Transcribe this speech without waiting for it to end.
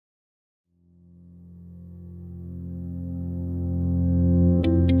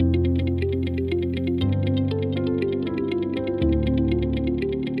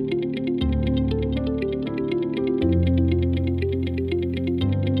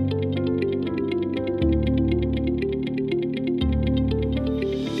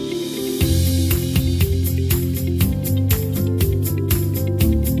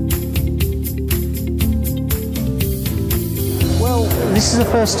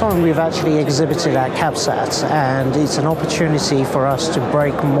first time we've actually exhibited at CABSAT, and it's an opportunity for us to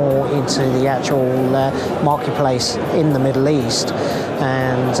break more into the actual marketplace in the Middle East.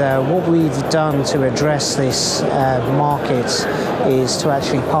 And what we've done to address this market is to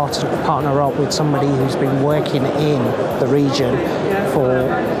actually partner up with somebody who's been working in the region for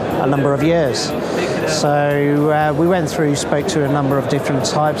a number of years. So we went through, spoke to a number of different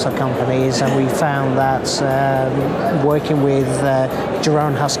types of companies, and we found that working with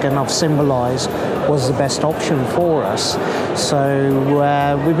Jerome Huskin of Symbolize was the best option for us.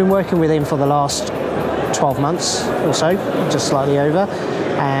 So we've been working with him for the last 12 months or so, just slightly over.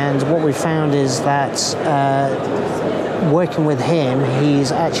 And what we found is that working with him,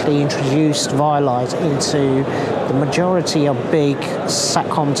 he's actually introduced ViaLite into the majority of big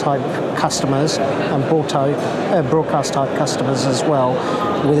SATCOM type customers and broadcast type customers as well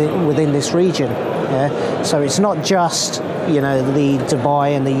within this region. Yeah? So it's not just, you know, the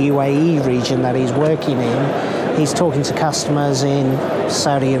Dubai and the UAE region that he's working in. He's talking to customers in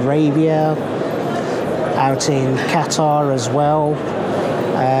Saudi Arabia, out in Qatar as well,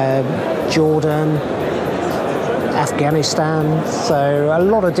 Jordan, Afghanistan, so a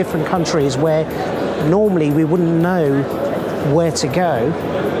lot of different countries where normally we wouldn't know where to go,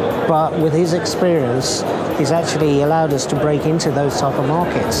 but with his experience, he's actually allowed us to break into those type of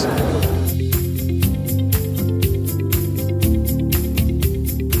markets.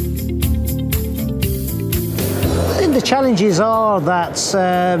 I think the challenges are that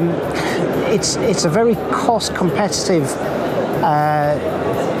it's a very cost competitive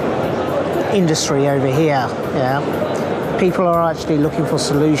industry over here. Yeah, people are actually looking for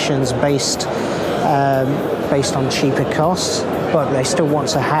solutions based on cheaper costs, but they still want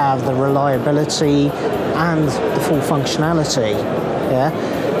to have the reliability and the full functionality. Yeah.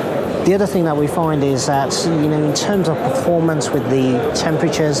 The other thing that we find is that, you know, in terms of performance with the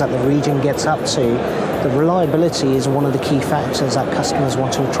temperatures that the region gets up to, the reliability is one of the key factors that customers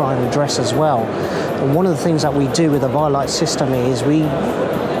want to try and address as well. And one of the things that we do with the ViaLite system is we've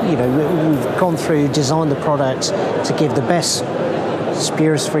gone through, designed the product to give the best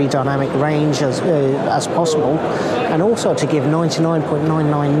spurious-free dynamic range as possible, and also to give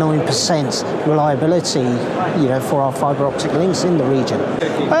 99.999% reliability, you know, for our fibre optic links in the region.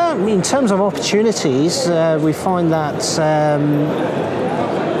 In terms of opportunities, we find that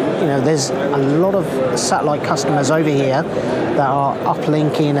you know, there's a lot of satellite customers over here that are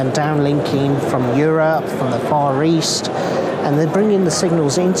uplinking and downlinking from Europe, from the Far East, and they're bringing the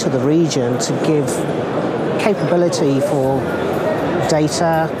signals into the region to give capability for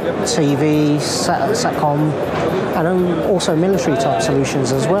data, TV, SATCOM, and also military type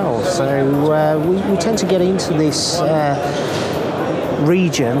solutions as well. So we tend to get into this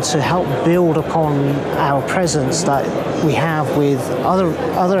region to help build upon our presence that we have with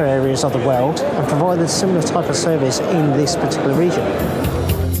other areas of the world and provide a similar type of service in this particular region.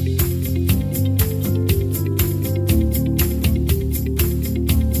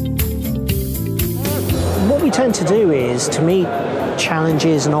 What we tend to do is to meet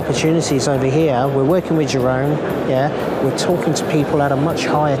challenges and opportunities over here. We're working with Jerome, yeah. We're talking to people at a much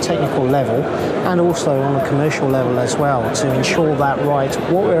higher technical level and also on a commercial level as well to ensure that, right,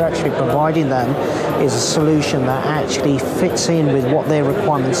 what we're actually providing them is a solution that actually fits in with what their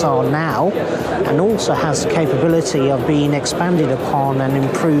requirements are now and also has the capability of being expanded upon and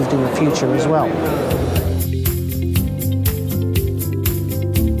improved in the future as well.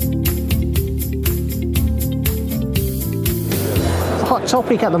 Hot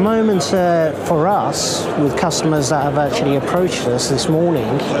topic at the moment for us with customers that have actually approached us this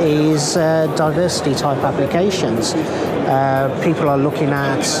morning is diversity type applications. People are looking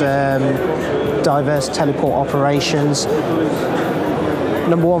at diverse teleport operations.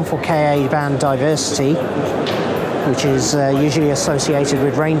 Number one for Ka band diversity, which is usually associated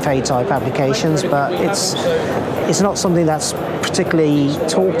with rain fade type applications, but it's not something that's particularly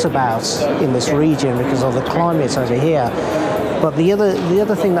talked about in this region because of the climate over here. But the other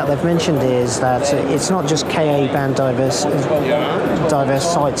thing that they've mentioned is that it's not just Ka band diverse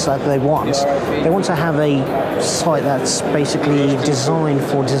sites that they want. They want to have a site that's basically designed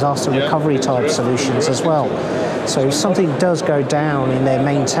for disaster recovery type solutions as well. So if something does go down in their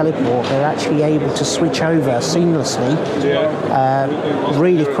main teleport, they're actually able to switch over seamlessly,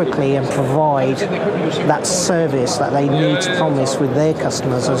 really quickly, and provide that service that they need to promise with their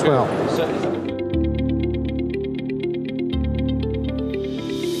customers as well.